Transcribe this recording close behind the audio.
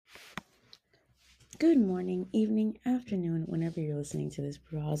Good morning, evening, afternoon, whenever you're listening to this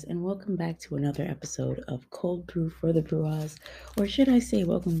Brujas, and welcome back to another episode of Cold Brew for the Brujas, or should I say,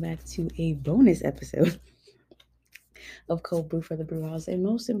 welcome back to a bonus episode of Cold Brew for the Brujas, and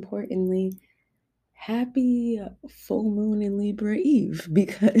most importantly, happy full moon in Libra Eve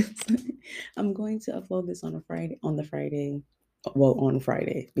because I'm going to upload this on on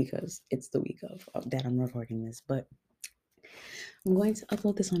Friday because it's the week of that I'm recording this, but I'm going to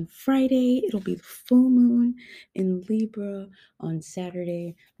upload this on Friday. It'll be the full moon in Libra on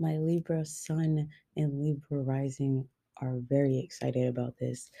Saturday. My Libra sun and Libra rising are very excited about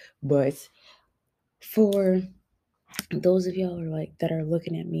this. But for those of y'all that are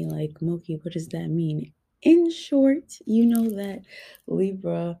looking at me like, Moki, what does that mean? In short, you know that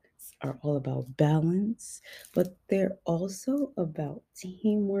Libra are all about balance, but they're also about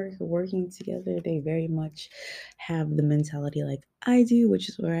teamwork, working together. They very much have the mentality like I do, which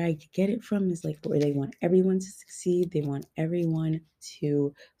is where I get it from, is like where they want everyone to succeed, they want everyone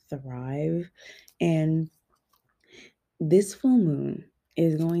to thrive. And this full moon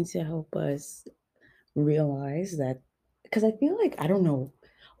is going to help us realize that, because I feel like I don't know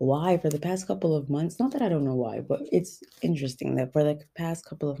why for the past couple of months, not that I don't know why, but it's interesting that for the past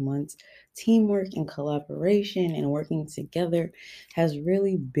couple of months, teamwork and collaboration and working together has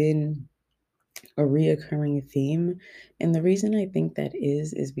really been a reoccurring theme. And the reason I think that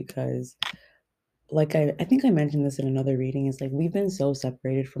is because, like I think I mentioned this in another reading, is like we've been so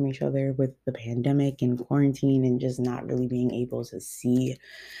separated from each other with the pandemic and quarantine and just not really being able to see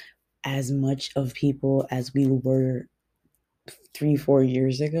as much of people as we were 3-4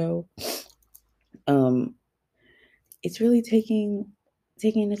 years ago. um it's really taking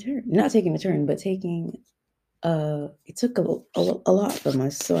a turn, not taking a turn, but taking it took a lot from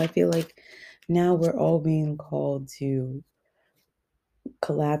us. So I feel like now we're all being called to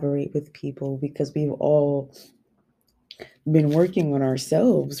collaborate with people because we've all been working on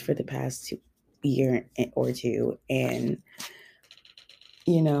ourselves for the past year or two, and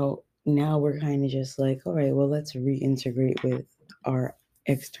now we're kind of just like, all right, well, let's reintegrate with our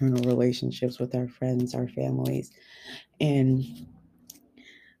external relationships with our friends, our families. And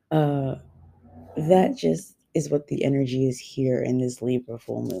uh that just is what the energy is here in this Libra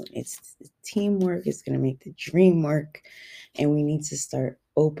full moon. It's teamwork. It's going to make the dream work. And we need to start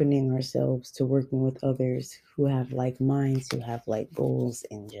opening ourselves to working with others who have like minds, who have like goals,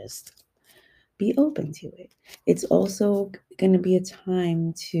 and just be open to it. It's also going to be a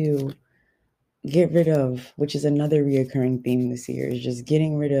time to get rid of, which is another reoccurring theme this year, is just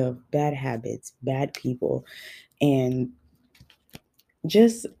getting rid of bad habits, bad people, and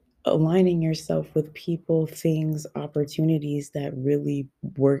just aligning yourself with people, things, opportunities that really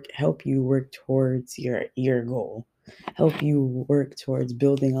help you work towards your goal, help you work towards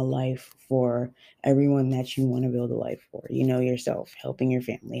building a life for everyone that you want to build a life for. Yourself, helping your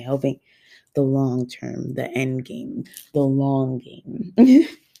family, helping the long term, the end game, the long game.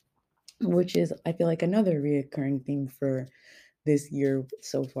 Which is, I feel like, another reoccurring theme for this year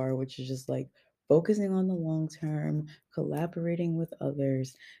so far, which is just like focusing on the long term, collaborating with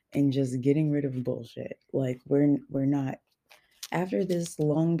others, and just getting rid of bullshit. Like we're not, after this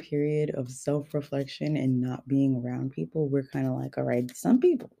long period of self-reflection and not being around people, we're kind of like, all right, some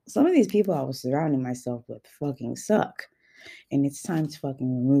of these people I was surrounding myself with fucking suck. And it's time to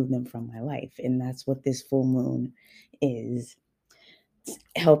fucking remove them from my life. And that's what this full moon is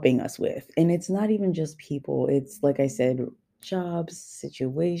helping us with. And it's not even just people, it's like I said, jobs,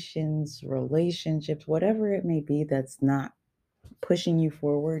 situations, relationships, whatever it may be that's not pushing you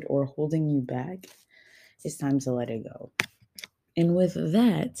forward or holding you back. It's time to let it go. And with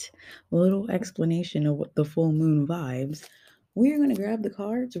that little explanation of what the full moon vibes, we're going to grab the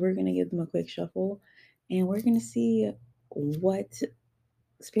cards, we're going to give them a quick shuffle, and we're going to see what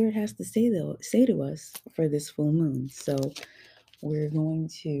spirit has to say to us for this full moon. So we're going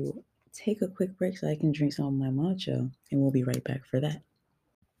to take a quick break so I can drink some of my matcha, and we'll be right back for that.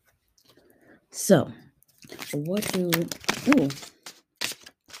 So, what do. Ooh,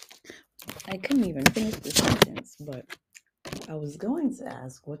 I couldn't even finish the sentence, but I was going to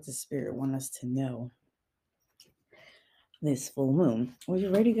ask, what does Spirit want us to know this full moon? We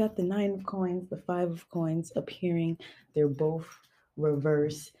already got the 9 of coins, the 5 of coins appearing. They're both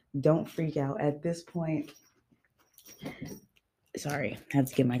reverse. Don't freak out. At this point, sorry, I had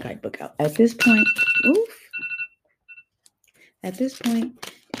to get my guidebook out. At this point,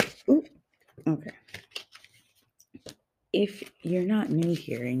 okay. If you're not new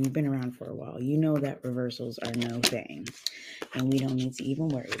here and you've been around for a while, you know that reversals are no thing, and we don't need to even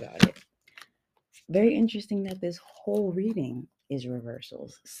worry about it. Very interesting that this whole reading is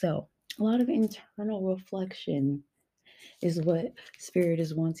reversals. So A lot of internal reflection is what Spirit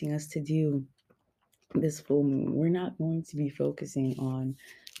is wanting us to do this full moon. We're not going to be focusing on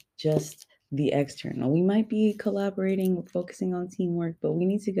just the external. We might be collaborating, focusing on teamwork, but we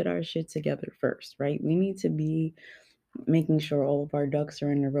need to get our shit together first, right? We need to be making sure all of our ducks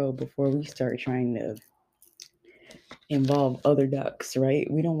are in a row before we start trying to involve other ducks, right?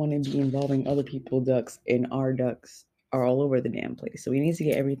 We don't want to be involving other people's ducks, and our ducks are all over the damn place. So we need to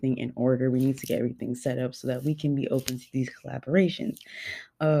get everything in order. We need to get everything set up so that we can be open to these collaborations.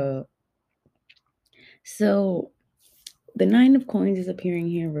 Uh so the nine of coins is appearing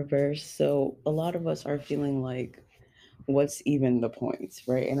here reversed. So a lot of us are feeling like, what's even the point,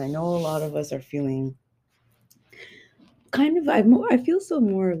 right? And I know a lot of us are feeling kind of, I feel so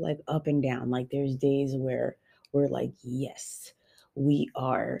more like up and down. Like there's days where we're like, yes, we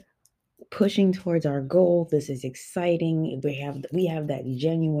are pushing towards our goal. This is exciting. We have that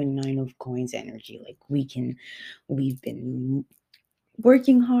genuine nine of coins energy. Like we've been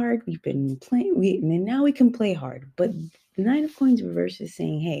working hard, we've been playing, and now we can play hard. But the nine of coins reverse is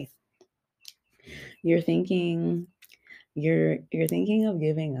saying, hey, you're thinking you're thinking of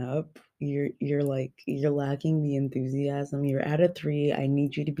giving up. You're like, you're lacking the enthusiasm. You're at a 3. I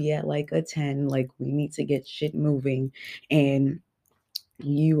need you to be at like a 10. Like we need to get shit moving. And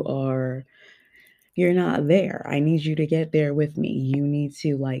you are you're not there. I need you to get there with me. You need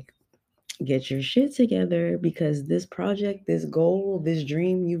to like get your shit together because this project, this goal, this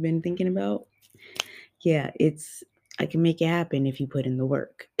dream you've been thinking about, yeah, it's I can make it happen if you put in the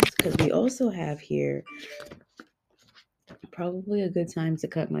work. It's because we also have here probably a good time to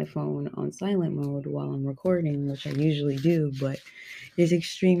cut my phone on silent mode while I'm recording, which I usually do, but it's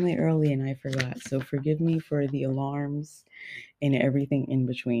extremely early and I forgot. So forgive me for the alarms and everything in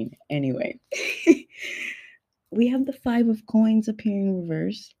between. Anyway, we have the 5 of coins appearing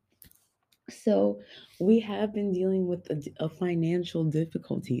reverse. So we have been dealing with a financial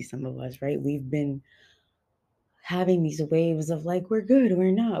difficulty, some of us, right? We've been having these waves of like, we're good,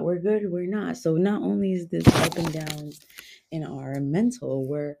 we're not, we're good, we're not. So not only is this up and downs in our mental,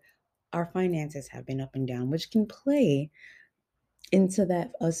 where our finances have been up and down, which can play into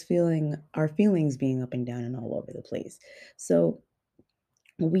that us feeling our feelings being up and down and all over the place. So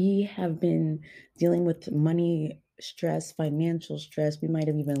we have been dealing with money stress, financial stress. We might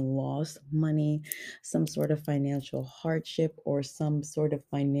have even lost money, some sort of financial hardship, or some sort of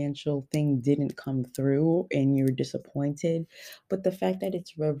financial thing didn't come through and you're disappointed. But the fact that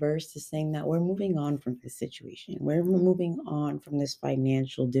it's reversed is saying that we're moving on from this situation. We're moving on from this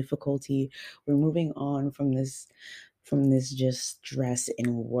financial difficulty. We're moving on from this just stress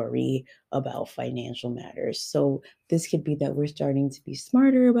and worry about financial matters. So this could be that we're starting to be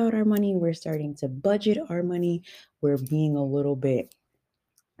smarter about our money. We're starting to budget our money. We're being a little bit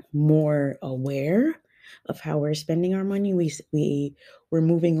more aware of how we're spending our money. We're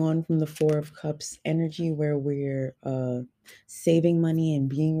moving on from the 4 of Cups energy where we're saving money and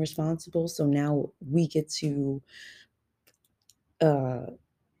being responsible. So now uh,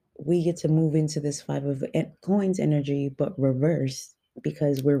 we get to move into this 5 of coins energy, but reverse,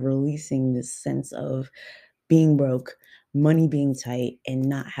 because we're releasing this sense of being broke, money being tight, and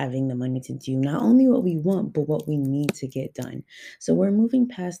not having the money to do not only what we want, but what we need to get done. So we're moving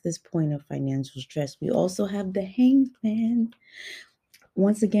past this point of financial stress. We also have the hangman.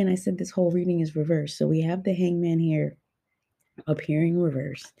 Once again, I said this whole reading is reversed. So we have the hangman here appearing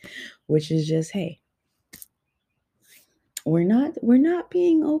reversed, which is just, hey, we're not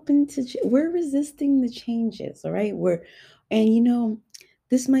being open to we're resisting the changes, all right? And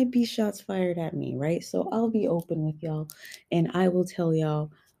this might be shots fired at me, right? So I'll be open with y'all and I will tell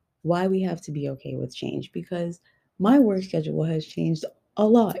y'all why we have to be okay with change, because my work schedule has changed a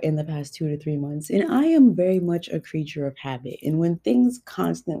lot in the past 2 to 3 months, and I am very much a creature of habit. And when things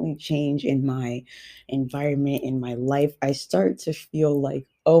constantly change in my environment, in my life, I start to feel like,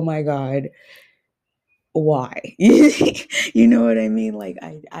 oh my God, why? You know what I mean? Like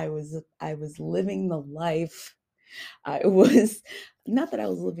I was living the life. I was not that I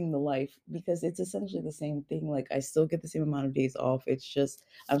was living the life, because it's essentially the same thing. Like I still get the same amount of days off. It's just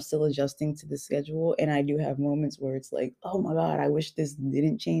I'm still adjusting to the schedule, and I do have moments where it's like, oh my God, I wish this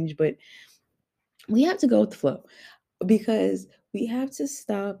didn't change. But we have to go with the flow, because we have to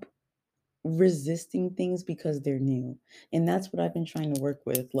stop resisting things because they're new. And that's what I've been trying to work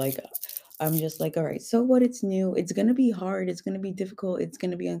with. Like I'm just like, all right, so what, it's new. It's going to be hard, it's going to be difficult, it's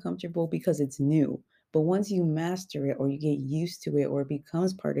going to be uncomfortable because it's new. But once you master it or you get used to it or it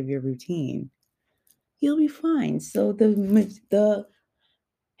becomes part of your routine, you'll be fine. So the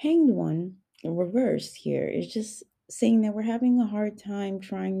hanged one in reverse here is just saying that we're having a hard time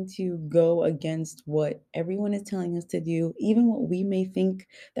trying to go against what everyone is telling us to do, even what we may think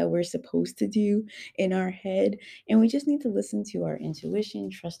that we're supposed to do in our head. And we just need to listen to our intuition,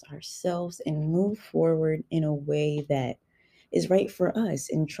 trust ourselves, and move forward in a way that is right for us,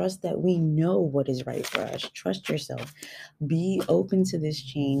 and trust that we know what is right for us. Trust yourself. Be open to this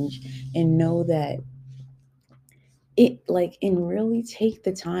change and know that and really take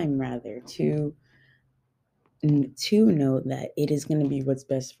the time rather to know that it is going to be what's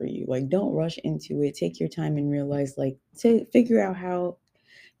best for you. Like, don't rush into it. Take your time and realize, like, to figure out how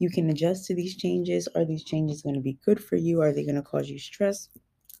you can adjust to these changes. Are these changes going to be good for you? Are they going to cause you stress?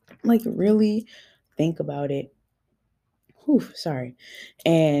 Like, really think about it. Whew, sorry.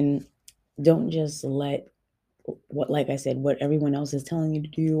 And don't just let what, like I said, what everyone else is telling you to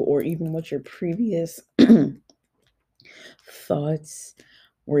do, or even what your previous thoughts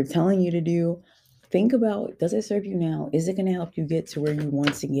were telling you to do. Think about, does it serve you now? Is it going to help you get to where you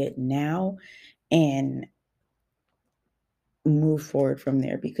want to get now? And move forward from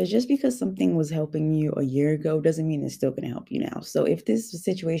there. Because just because something was helping you a year ago doesn't mean it's still going to help you now. So if this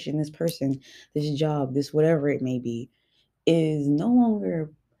situation, this person, this job, this whatever it may be, is no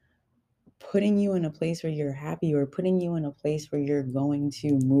longer putting you in a place where you're happy, or putting you in a place where you're going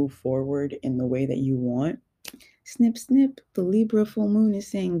to move forward in the way that you want, snip snip, the Libra full moon is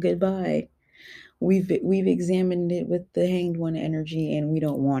saying goodbye. We've examined it with the hanged one energy, and we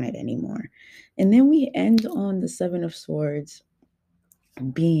don't want it anymore. And then we end on the Seven of Swords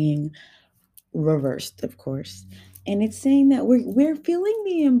being reversed, of course. And it's saying that we're feeling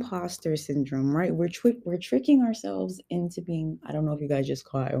the imposter syndrome, right? We're tricking ourselves into being, I don't know if you guys just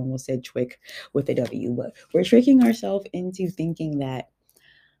caught, I almost said twick with a W, but we're tricking ourselves into thinking that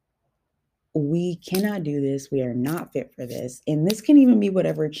we cannot do this. We are not fit for this. And this can even be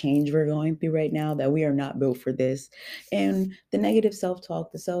whatever change we're going through right now, that we are not built for this. And the negative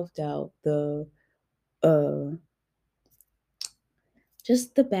self-talk, the self-doubt, the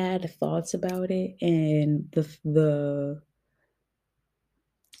just the bad thoughts about it, and the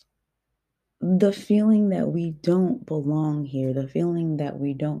feeling that we don't belong here, the feeling that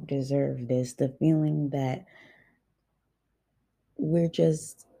we don't deserve this, the feeling that we're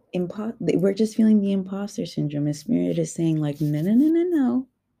just we're just feeling the imposter syndrome. And Spirit is saying, like, no, no, no, no, no.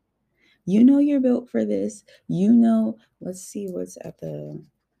 You know you're built for this. You know, let's see what's at the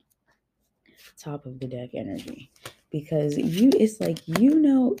top of the deck energy. Because it's like,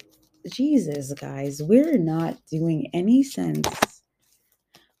 Jesus, guys, we're not doing any sense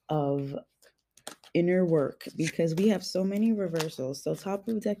of inner work because we have so many reversals. So top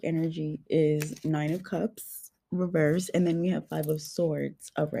of deck energy is Nine of Cups reverse, and then we have Five of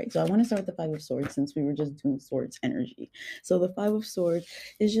Swords upright. So I want to start with the Five of Swords since we were just doing swords energy. So the Five of Swords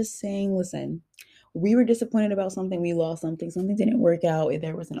is just saying, listen, we were disappointed about something, we lost something didn't work out,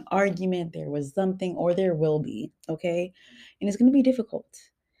 there was an argument, there was something, or there will be, okay? And it's going to be difficult.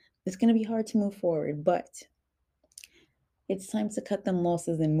 It's going to be hard to move forward, but it's time to cut them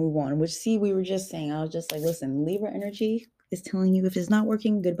losses and move on. Which, see, we were just saying, I was just like, listen, Libra energy is telling you, if it's not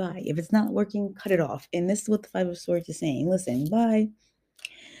working, goodbye. If it's not working, cut it off. And this is what the Five of Swords is saying. Listen, bye.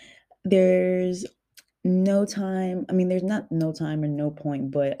 There's no time. I mean, there's not no time or no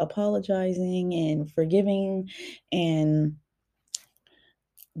point, but apologizing and forgiving and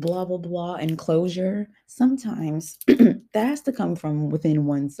blah blah blah and closure, sometimes that has to come from within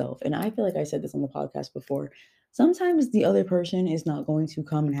oneself. And I feel like I said this on the podcast before, sometimes the other person is not going to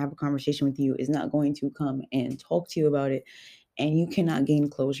come and have a conversation with you, is not going to come and talk to you about it, and you cannot gain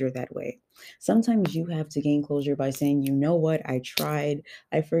closure that way. Sometimes you have to gain closure by saying, you know what, I tried,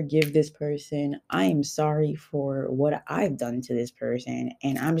 I forgive this person, I am sorry for what I've done to this person,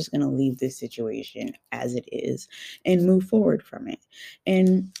 and I'm just going to leave this situation as it is and move forward from it.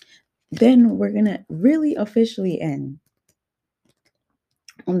 And then we're going to really officially end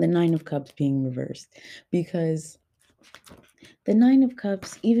on the Nine of Cups being reversed, because the Nine of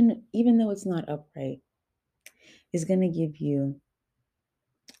Cups, even though it's not upright, is going to give you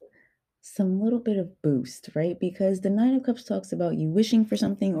some little bit of boost, right? Because the Nine of Cups talks about you wishing for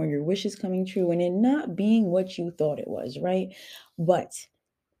something, or your wishes coming true, and it not being what you thought it was, right? But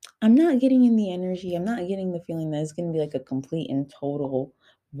I'm not getting in the energy, I'm not getting the feeling that it's going to be like a complete and total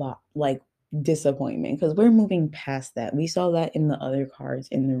like disappointment, because we're moving past that. We saw that in the other cards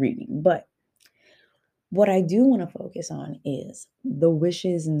in the reading. But what I do want to focus on is the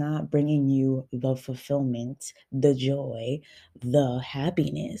wishes not bringing you the fulfillment, the joy, the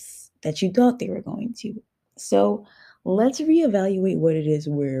happiness that you thought they were going to. So let's reevaluate what it is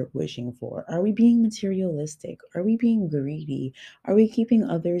we're wishing for. Are we being materialistic? Are we being greedy? Are we keeping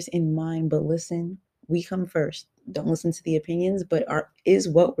others in mind? But listen, we come first. Don't listen to the opinions, but is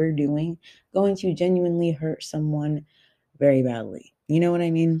what we're doing going to genuinely hurt someone very badly? You know what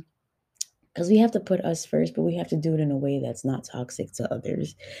I mean? Because we have to put us first, but we have to do it in a way that's not toxic to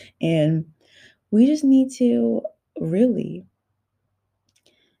others. And we just need to really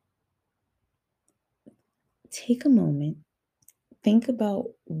take a moment, think about,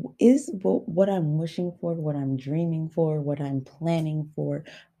 is what I'm wishing for, what I'm dreaming for, what I'm planning for,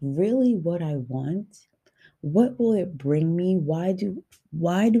 really what I want? What will it bring me? Why do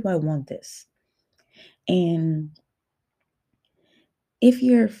I want this? And if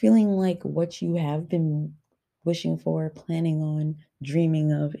you're feeling like what you have been wishing for, planning on,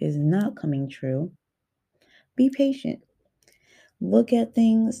 dreaming of is not coming true, be patient. Look at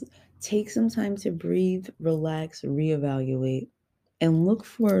things, take some time to breathe, relax, reevaluate, and look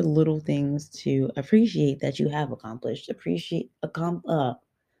for little things to appreciate that you have accomplished.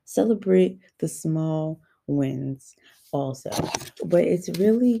 Celebrate the small wins also. But it's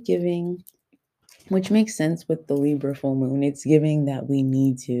really giving, which makes sense with the Libra full moon. It's giving that we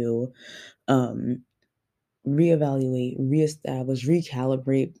need to um reevaluate, reestablish,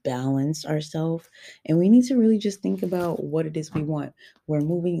 recalibrate, balance ourselves. And we need to really just think about what it is we want.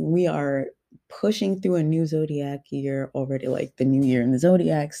 We are pushing through a new zodiac year already, like the new year in the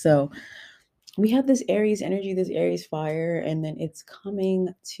zodiac. So we have this Aries energy, this Aries fire, and then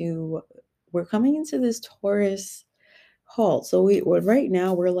we're coming into this Taurus halt. So right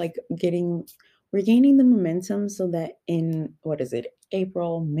now we're gaining the momentum so that in, what is it,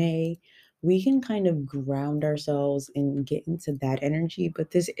 April, May, we can kind of ground ourselves and get into that energy.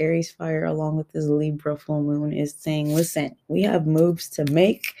 But this Aries fire, along with this Libra full moon, is saying, listen, we have moves to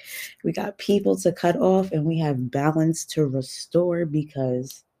make, we got people to cut off, and we have balance to restore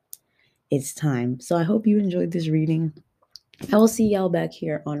because it's time. So I hope you enjoyed this reading. I will see y'all back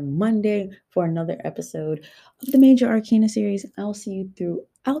here on Monday for another episode of the Major Arcana series. I'll see you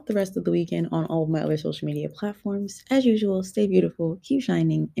throughout the rest of the weekend on all of my other social media platforms. As usual, stay beautiful, keep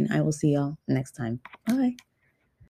shining, and I will see y'all next time. Bye.